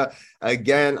 Aiesha,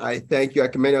 again, I thank you. I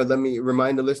commend you. Let me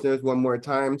remind the listeners one more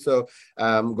time. So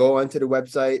go onto the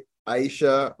website,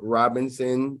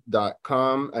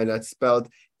 AieshaRobinson.com, and that's spelled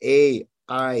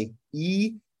AIESHA,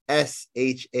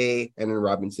 and then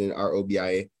Robinson,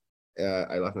 ROBIA.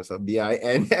 I lost myself,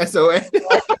 BINSON.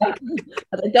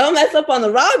 Don't mess up on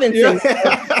the Robinson.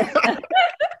 Yeah.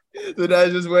 So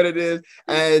that's just what it is.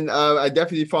 And I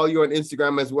definitely follow you on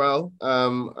Instagram as well,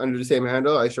 under the same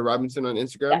handle, Aiesha Robinson on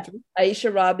Instagram too.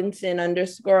 Aiesha Robinson _ on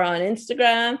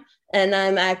Instagram. And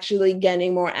I'm actually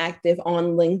getting more active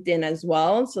on LinkedIn as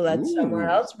well. So that's somewhere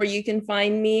else where you can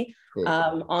find me. Cool.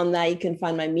 On that, you can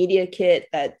find my media kit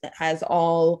that has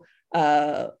all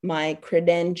my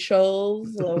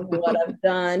credentials of what I've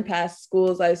done, past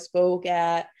schools I spoke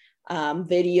at,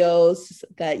 videos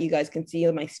that you guys can see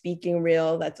on my speaking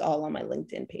reel. That's all on my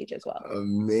LinkedIn page as well.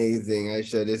 Amazing,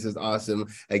 Aiesha. This is awesome.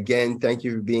 Again, thank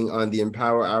you for being on the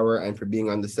Empower Hour and for being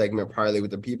on the segment Parlay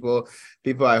with the People.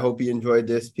 People, I hope you enjoyed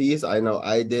this piece. I know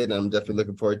I did. I'm definitely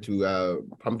looking forward to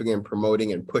pumping and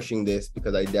promoting and pushing this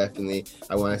because I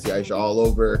want to see Aiesha all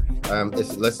over.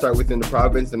 Let's start within the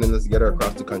province and then let's get her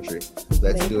across the country.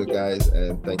 Let's do it, guys.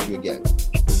 And thank you again.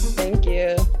 Thank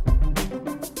you.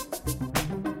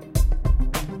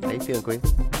 How you feeling, Queen?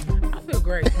 I feel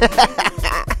great.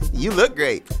 You look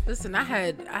great. Listen, I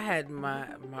had my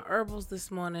herbals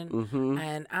this morning,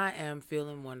 and I am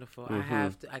feeling wonderful.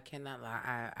 I cannot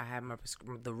lie. I have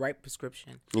the right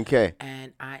prescription. Okay.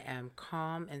 And I am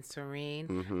calm and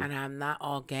serene, and I'm not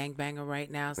all gangbanger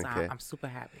right now, so I'm super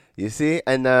happy. You see,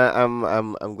 and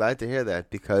I'm glad to hear that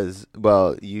because,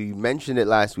 well, you mentioned it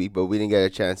last week, but we didn't get a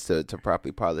chance to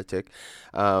properly politic.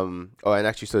 And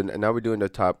actually, so now we're doing the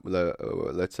top.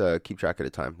 Let's keep track of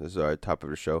the time. This is our top of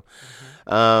the show.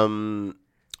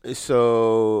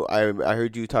 So I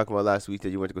heard you talking about last week that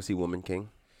you went to go see Woman King.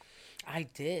 I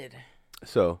did.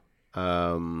 So,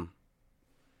 but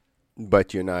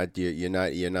you're not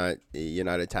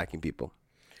attacking people.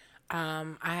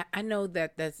 I know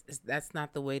that's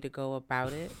not the way to go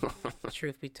about it.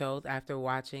 Truth be told, after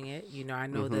watching it, I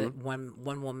know that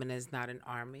one woman is not an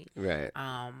army. Right.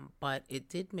 But it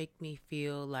did make me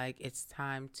feel like it's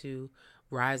time to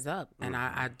rise up, and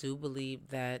I do believe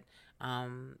that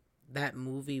that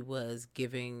movie was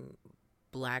giving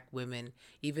Black women,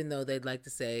 even though they'd like to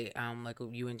say, like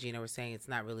you and Gina were saying,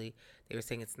 they were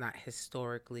saying it's not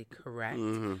historically correct.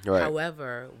 Right.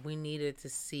 However, we needed to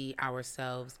see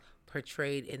ourselves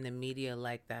portrayed in the media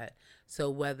like that. So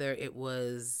whether it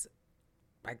was,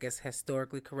 I guess,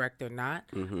 historically correct or not,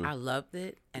 I loved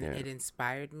it, and it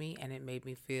inspired me, and it made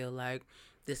me feel like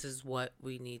this is what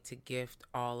we need to gift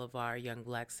all of our young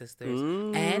Black sisters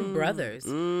and brothers,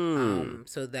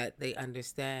 so that they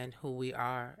understand who we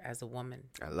are as a woman.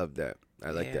 I love that. I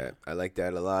like that. I like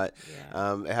that a lot.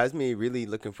 Yeah. It has me really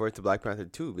looking forward to Black Panther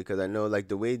 2 because I know like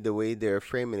the way they're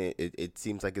framing it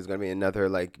seems like it's going to be another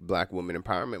like Black woman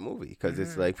empowerment movie because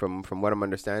it's like from what I'm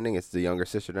understanding, it's the younger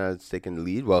sister that's taking the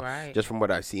lead. Well, just from what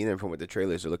I've seen and from what the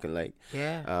trailers are looking like.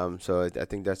 Yeah. So I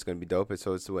think that's going to be dope.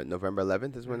 So it's what, November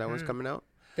 11th is when that one's coming out?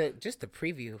 Just the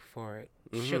preview for it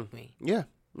shook me. Yeah.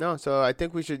 No, so I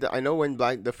think we should. I know when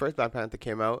the first Black Panther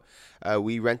came out,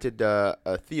 we rented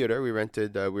a theater.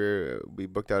 We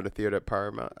booked out a theater at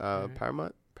Paramount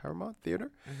Theater,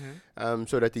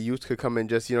 so that the youth could come and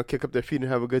just kick up their feet and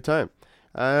have a good time.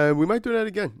 We might do that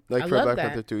again, like for Black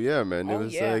Panther 2. Yeah, man. It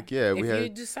was like if you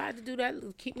decide to do that,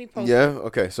 keep me posted. Yeah.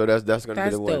 Okay. So that's gonna be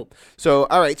the one. Dope. So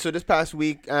all right. So this past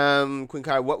week, Queen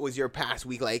Kai, what was your past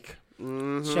week like?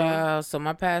 Child, so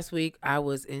my past week I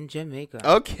was in Jamaica.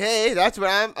 Okay, that's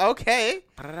what I'm. Okay.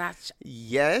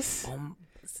 Yes.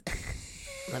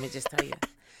 Let me just tell you,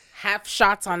 half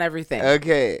shots on everything.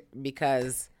 Okay.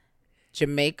 Because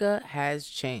Jamaica has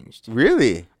changed.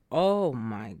 Really? Oh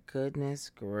my goodness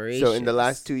gracious! So in the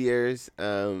last 2 years,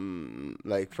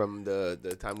 like from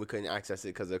the time we couldn't access it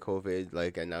because of COVID,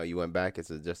 like, and now you went back, it's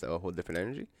just a whole different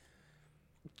energy.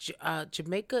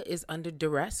 Jamaica is under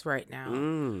duress right now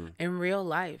in real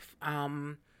life.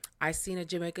 I seen a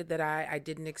Jamaica that I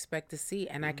didn't expect to see,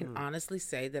 and I can honestly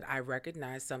say that I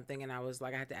recognized something, and I was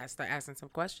like, I had to start asking some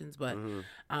questions, but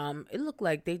it looked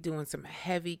like they doing some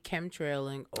heavy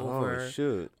chemtrailing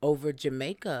over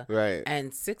Jamaica. Right.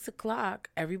 And 6 o'clock,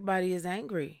 everybody is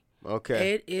angry.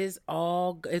 Okay. It is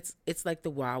it's like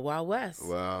the Wild Wild West.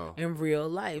 Wow. In real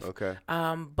life. Okay.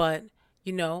 But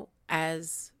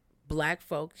as Black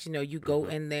folks, you go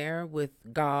in there with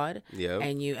God,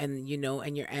 and your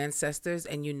ancestors,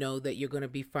 and that you're going to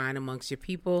be fine amongst your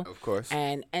people. Of course.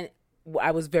 And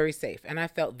I was very safe, and I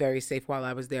felt very safe while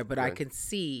I was there. But you can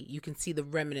see the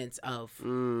remnants of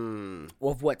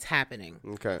what's happening.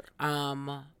 Okay.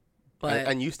 But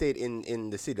and you stayed in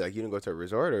the city, like you didn't go to a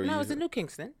resort, or no, I was in New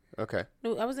Kingston. Okay.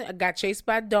 No, I got chased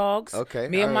by dogs. Okay.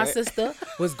 Me and my sister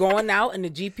was going out, and the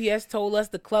GPS told us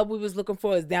the club we was looking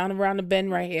for is down around the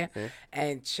bend right here. Okay.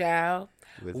 And child,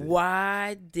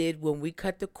 why did when we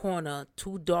cut the corner,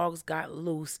 2 dogs got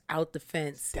loose out the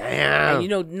fence? Damn.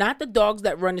 And not the dogs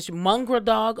that run the street. Mongrel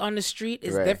dog on the street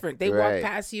is different. They walk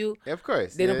past you. Yeah, of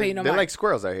course. They don't pay you no mind. They're like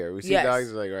squirrels out here. We see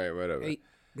dogs like whatever.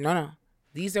 No.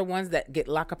 These are ones that get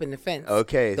locked up in the fence.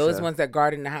 Okay. Those ones that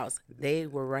guard in the house. They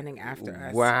were running after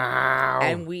us. Wow.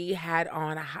 And we had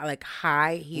on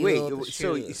high heeled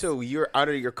shoes. So you're out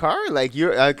of your car? Like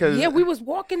you're we was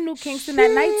walking New Kingston at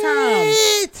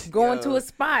nighttime. Going to a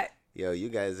spot. Yo, you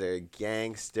guys are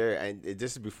gangster. And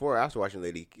this is before or after watching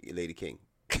Lady King?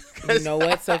 You know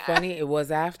what's so funny? It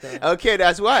was after. Okay,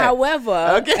 that's why.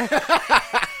 However, okay.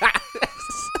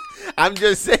 I'm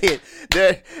just saying,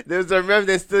 there's a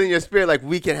remnant still in your spirit, like,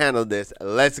 we can handle this.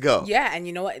 Let's go. yeah, and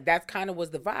you know what? That kind of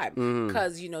was the vibe.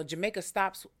 Because, Jamaica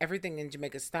stops, everything in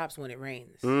Jamaica stops when it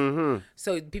rains. Mm-hmm.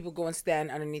 So people go and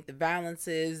stand underneath the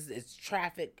valances. It's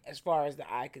traffic as far as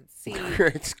the eye could see.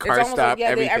 It's car almost stop, like,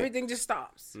 everything. everything just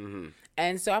stops. Mm-hmm.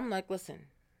 And so I'm like, listen,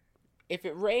 if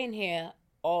it rain here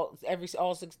all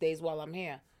 6 days while I'm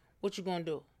here, what you gonna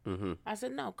do? Mm-hmm. I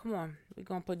said, no, come on. We're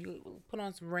going to put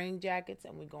on some rain jackets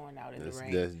and we're going out in the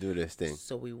rain. Let's do this thing.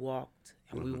 So we walked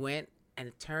and we went, and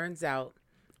it turns out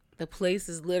the place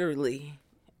is literally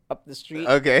up the street.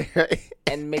 Okay.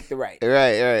 And make the right.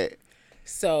 Right.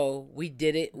 So we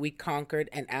did it. We conquered.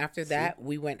 And after that,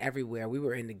 we went everywhere. We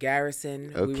were in the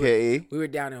Garrison. Okay. We were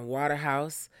down in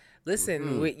Waterhouse.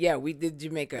 Listen, we did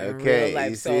Jamaica in Okay. real life.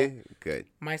 You So see? Good.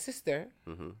 my sister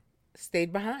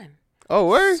stayed behind. Oh,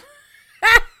 word?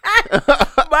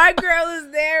 My girl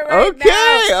is there right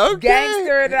now. Okay.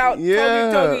 Gangster it out.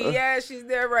 Yeah. Toby. Yeah, she's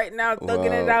there right now,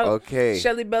 thugging it out. Okay.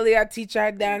 Shelly Belly, I teach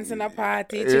her dancing up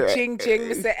party. Ching ching.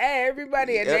 We say, hey,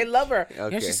 everybody. And they love her.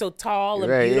 Okay. She's so tall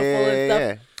and beautiful and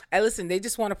stuff. And listen, they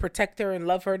just want to protect her and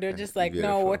love her. They're just like,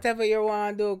 no, whatever you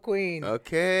want to do, queen.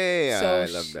 Okay. So I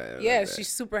love that. I love that. she's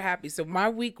super happy. So my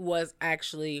week was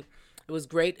actually, it was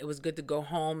great. It was good to go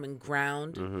home and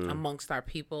ground amongst our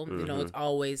people. It's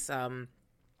always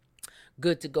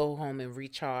good to go home and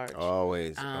recharge.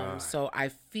 Always. So I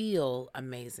feel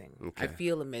amazing. Okay. I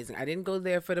feel amazing. I didn't go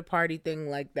there for the party thing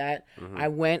like that. I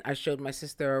went. I showed my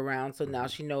sister around, so now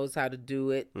she knows how to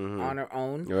do it on her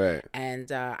own. Right.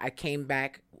 And I came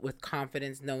back with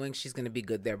confidence, knowing she's gonna be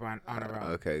good there on her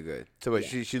own. Okay, good. So, what,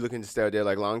 she looking to stay out there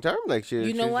like long term? Like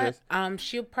You know what?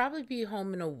 She'll probably be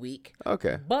home in a week.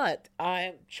 Okay. But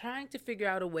I'm trying to figure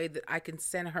out a way that I can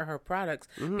send her products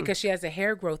because she has a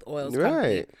hair growth oils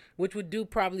company, which would do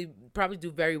probably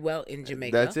do very well in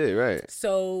Jamaica. That's it, right?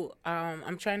 So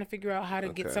I'm trying to figure out how to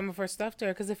get some of her stuff to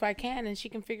her, because if I can, and she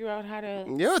can figure out how to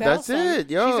sell that's some,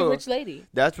 it. Yo, she's a rich lady.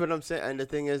 That's what I'm saying. And the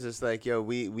thing is, it's like,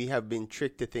 we have been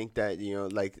tricked to think that,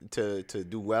 like to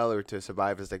do well or to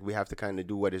survive, it's like we have to kind of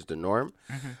do what is the norm.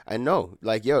 And no,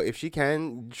 like, if she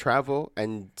can travel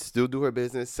and still do her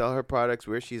business, sell her products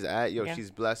where she's at, she's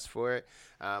blessed for it.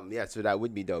 So that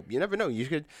would be dope. You never know. You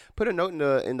could put a note in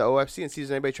the OFC and see if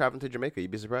there's anybody traveling to Jamaica.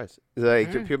 You'd be surprised.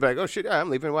 Like, people be like, oh shit, I'm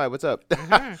leaving. Why? What's up?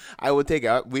 I will take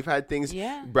it. We've had things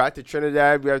brought to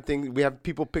Trinidad. We have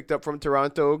people picked up from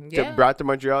Toronto brought to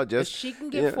Montreal. If she can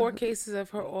get 4 cases of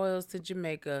her oils to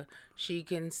Jamaica, she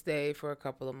can stay for a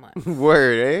couple of months.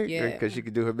 Word, eh? Yeah. Because she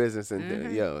could do her business and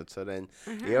so then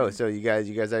so you guys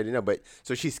already know. But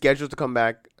so she's scheduled to come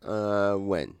back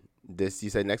when? You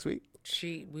said next week?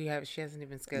 She hasn't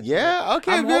even scheduled. Yeah,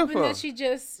 okay, I'm beautiful. hoping that she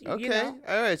just all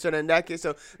right. So then in that case,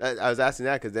 I was asking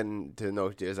that because then to know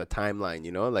if there's a timeline,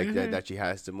 like that she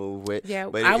has to move with. Yeah,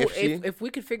 but if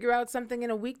we could figure out something in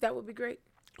a week, that would be great.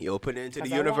 Put it into the I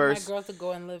want universe. my girl to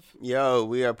go and live.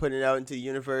 We are putting it out into the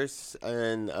universe,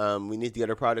 and we need to get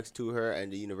our products to her,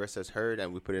 and the universe has heard,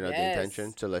 and we put it out the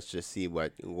intention. So let's just see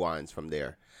what wands from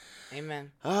there.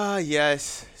 Amen.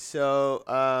 Yes. So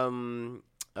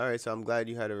all right, so I'm glad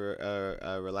you had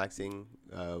a relaxing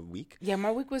week. Yeah,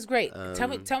 my week was great.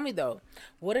 Tell me though,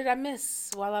 what did I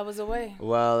miss while I was away?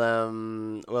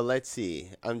 Well, let's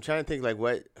see. I'm trying to think like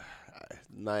what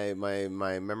my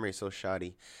memory is so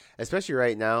shoddy, especially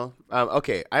right now.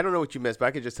 Okay, I don't know what you missed, but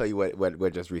I could just tell you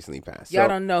what just recently passed. Y'all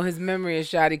don't know his memory is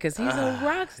shoddy because he's a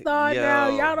rock star now.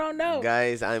 Y'all don't know,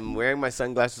 guys. I'm wearing my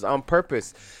sunglasses on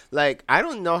purpose. Like, I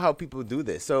don't know how people do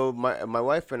this. So my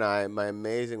wife and I, my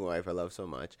amazing wife, I love so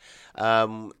much.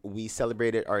 We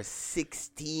celebrated our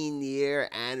 16-year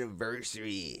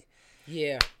anniversary.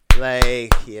 Yeah.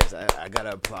 Like, yes, I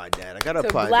gotta applaud that. To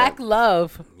Black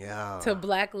love. Yeah. To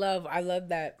Black love. I love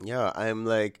that. Yeah, I'm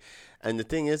like, and the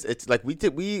thing is, it's like we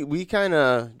kind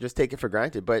of just take it for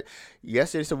granted. But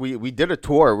yesterday, so we did a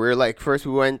tour. We were like, first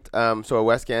we went, so at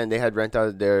West Can, they had rented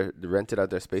out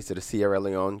their space to the Sierra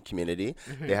Leone community.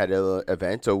 They had a little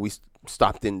event, so we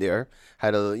stopped in there,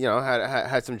 had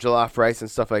had some jollof rice and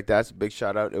stuff like that. So big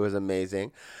shout out, it was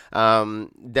amazing.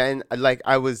 Then like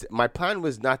my plan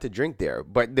was not to drink there,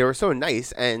 but they were so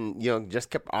nice and just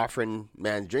kept offering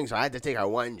drinks, so I had to take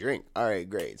one drink. All right,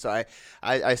 great. So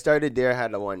I started there,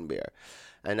 had one beer.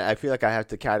 And I feel like I have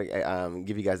to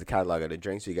give you guys the catalog of the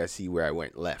drink so you guys see where I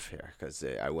went left here, because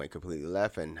I went completely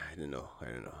left, and I don't know.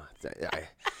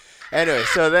 Anyway,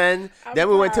 so then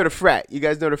we went to the Frat. You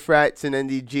guys know the Frat. It's in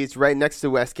NDG. It's right next to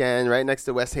West Can, right next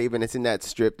to West Haven. It's in that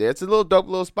strip there. It's a dope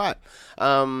little spot.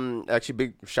 Actually,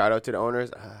 big shout out to the owners.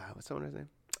 What's the owner's name?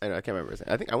 I can't remember his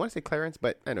name. I want to say Clarence,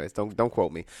 but anyways, don't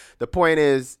quote me. The point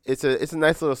is, it's a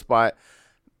nice little spot.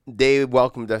 They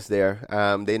welcomed us there.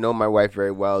 They know my wife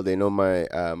very well. They know my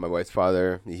wife's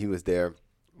father. He was there.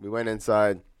 We went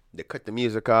inside. They cut the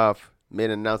music off.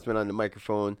 Made an announcement on the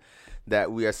microphone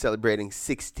that we are celebrating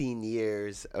 16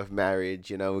 years of marriage.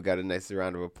 You know, we got a nice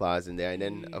round of applause in there. And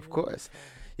then, of course,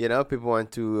 you know, people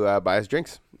want to buy us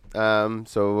drinks.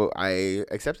 So I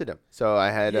accepted them. So I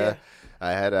had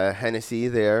a Hennessy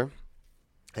there,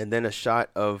 and then a shot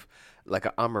of like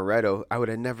an amaretto. I would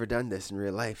have never done this in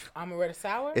real life. Amaretto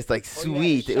sour? It's like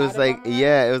sweet. It was like,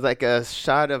 it was like a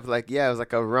shot of like, it was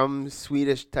like a rum,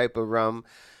 Swedish type of rum.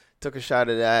 Took a shot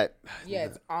of that. Yeah,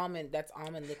 it's almond. That's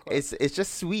almond liquor. It's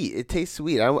just sweet. It tastes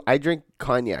sweet. I drink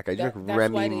cognac. I drink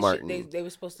Remy Martin. They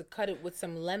were supposed to cut it with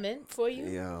some lemon for you.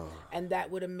 Yeah. And that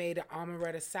would have made an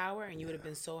amaretto sour, and you would have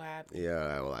been so happy.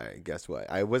 Yeah, well, guess what?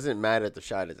 I wasn't mad at the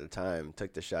shot at the time.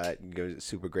 Took the shot. Was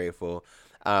super grateful.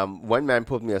 One man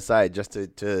pulled me aside just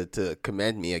to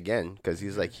commend me again, because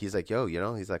he's like, yo, you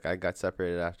know, he's like, I got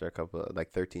separated after a couple of,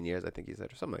 like 13 years, I think he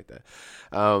said, or something like that.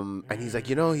 And he's like,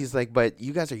 you know, he's like, but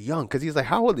you guys are young, because he's like,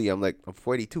 how old are you? I'm like, I'm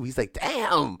 42. He's like,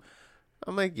 damn.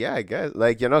 I'm like, yeah, I guess,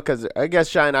 like, you know, because I guess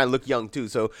Shy and I look young too.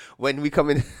 So when we come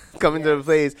into the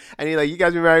place, and he's like, you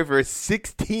guys been married for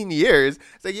 16 years.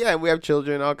 It's like, yeah, and we have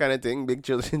children, all kind of thing, big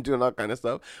children doing all kind of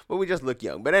stuff, but we just look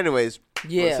young. But anyways,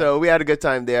 yeah. So we had a good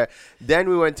time there. Then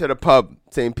we went to the pub,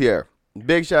 St. Pierre.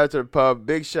 Big shout out to the pub.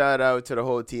 Big shout out to the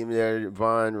whole team there,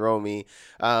 Vaughn, Romy.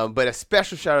 But a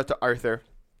special shout out to Arthur.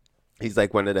 He's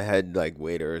like one of the head like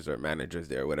waiters or managers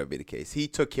there, whatever be the case. He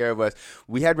took care of us.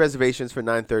 We had reservations for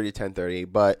 9:30,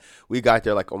 10:30, but we got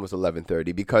there like almost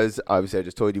 11:30 because obviously I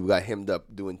just told you we got hemmed up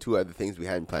doing two other things we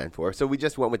hadn't planned for. So we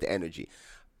just went with the energy.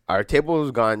 Our table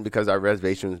was gone because our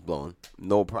reservation was blown.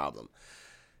 No problem.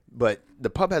 But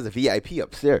the pub has a VIP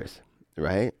upstairs,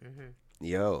 right? Mm-hmm.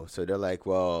 Yo, so they're like,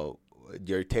 well,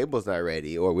 your table's not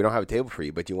ready, or we don't have a table for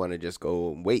you, but you want to just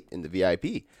go wait in the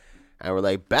VIP. And we're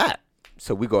like, bet.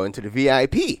 So we go into the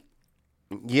VIP.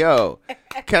 Yo,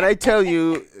 can I tell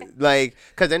you, like,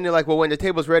 because then they're like, well, when the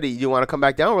table's ready, you want to come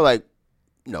back down? We're like,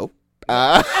 no.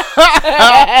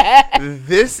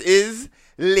 This is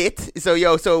lit.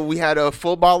 So we had a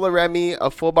full bottle of Remy,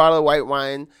 a full bottle of white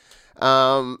wine.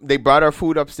 They brought our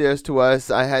food upstairs to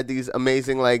us. I had these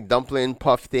amazing, like, dumpling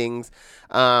puff things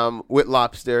with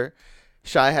lobster.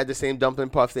 Shy had the same dumpling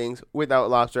puff things without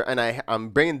lobster. And I'm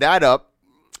bringing that up.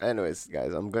 Anyways,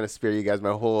 guys, I'm going to spare you guys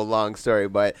my whole long story,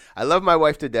 but I love my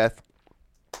wife to death.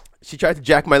 She tried to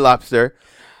jack my lobster.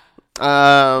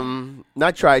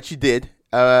 Not tried, she did.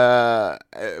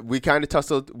 We kind of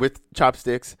tussled with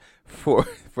chopsticks for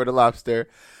the lobster.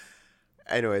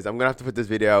 Anyways, I'm going to have to put this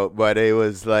video out, but it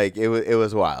was like, it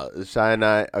was wild. Shy and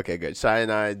I, okay, good. Shy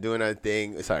and I doing our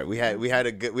thing. Sorry, we had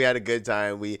a good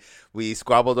time. We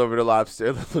squabbled over the lobster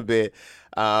a little bit.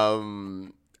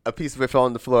 A piece of it fell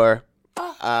on the floor.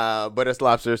 But it's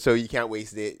lobster, so you can't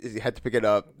waste it. You had to pick it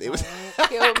up. It was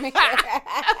kill me.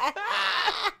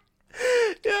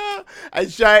 Yeah,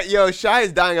 and Shy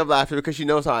is dying of laughter because she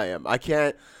knows how I am. I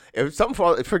can't. If something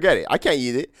falls, forget it. I can't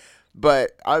eat it.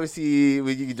 But obviously,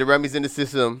 the Remy's in the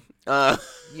system.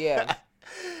 Yeah.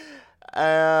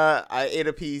 I ate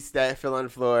a piece that fell on the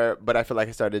floor, but I feel like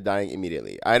I started dying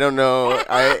immediately. I don't know.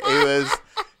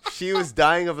 She was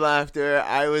dying of laughter.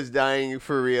 I was dying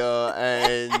for real.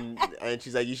 And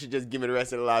she's like, you should just give me the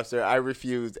rest of the lobster. I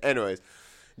refused. Anyways,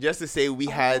 just to say we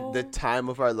had the time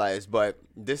of our lives. But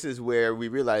this is where we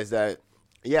realized that,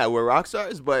 yeah, we're rock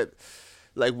stars. But,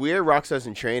 like, we're rock stars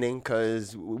in training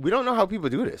because we don't know how people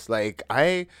do this. Like,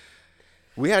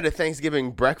 we had a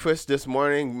Thanksgiving breakfast this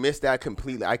morning. Missed that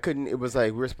completely. I couldn't. It was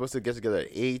like we were supposed to get together at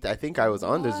 8. I think I was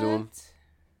on the Zoom.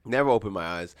 Never opened my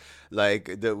eyes.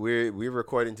 Like we're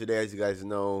recording today, as you guys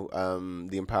know,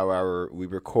 the Empower Hour. We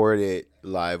record it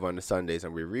live on the Sundays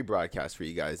and we rebroadcast for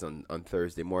you guys on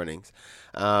Thursday mornings.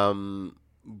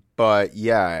 But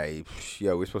yeah,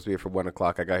 we're supposed to be here for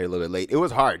 1:00. I got here a little bit late. It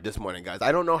was hard this morning, guys.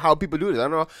 I don't know how people do this. I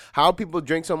don't know how people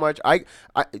drink so much.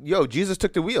 Jesus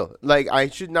took the wheel. Like, I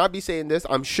should not be saying this,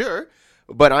 I'm sure.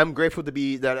 But I'm grateful to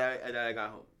be that I got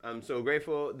home. I'm so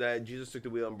grateful that Jesus took the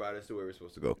wheel and brought us to where we're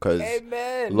supposed to go. Because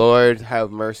Lord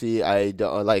have mercy. I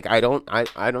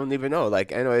don't even know.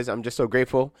 Like, anyways, I'm just so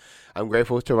grateful. I'm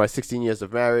grateful for my 16 years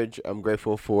of marriage. I'm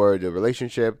grateful for the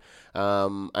relationship.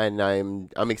 And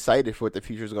I'm excited for what the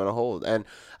future is going to hold. And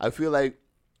I feel like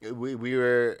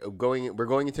we're going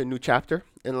into a new chapter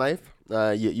in life.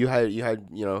 You had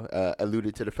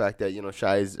alluded to the fact that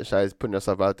Shai's putting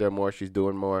herself out there more. She's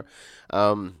doing more.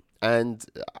 And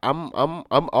I'm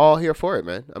all here for it,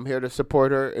 man. I'm here to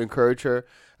support her, encourage her,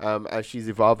 as she's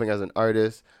evolving as an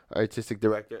artist, artistic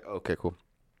director. Okay, cool.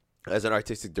 As an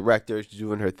artistic director, she's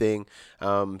doing her thing.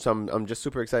 So I'm just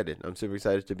super excited. I'm super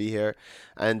excited to be here.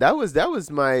 And that was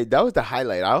the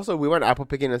highlight. We went apple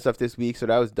picking and stuff this week, so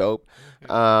that was dope.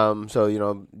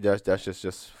 So that's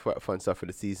just fun stuff for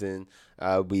the season.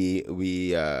 We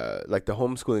like the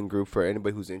homeschooling group. For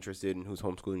anybody who's interested and who's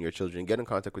homeschooling your children, get in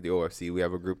contact with the OFC. We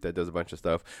have a group that does a bunch of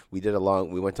stuff. We went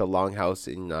to a longhouse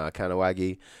in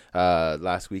Kanawagi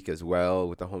last week as well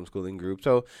with the homeschooling group.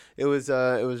 So it was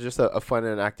just a fun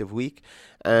and active week,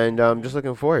 and just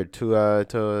looking forward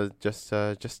to just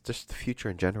the future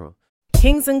in general.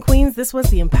 Kings and queens, this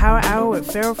was the Empower Hour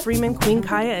with Pharaoh Freeman, Queen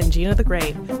Kaya, and Gina the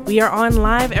Great. We are on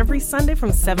live every Sunday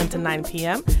from 7 to 9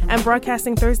 p.m. and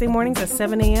broadcasting Thursday mornings at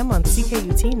 7 a.m. on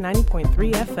CKUT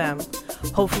 90.3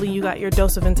 FM. Hopefully you got your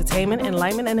dose of entertainment,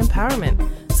 enlightenment, and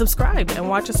empowerment. Subscribe and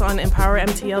watch us on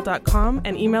empowermtl.com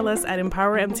and email us at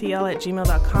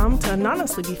empowermtl@gmail.com to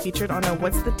anonymously be featured on our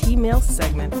What's the Tea Mail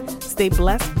segment. Stay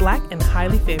blessed, black, and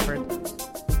highly favored.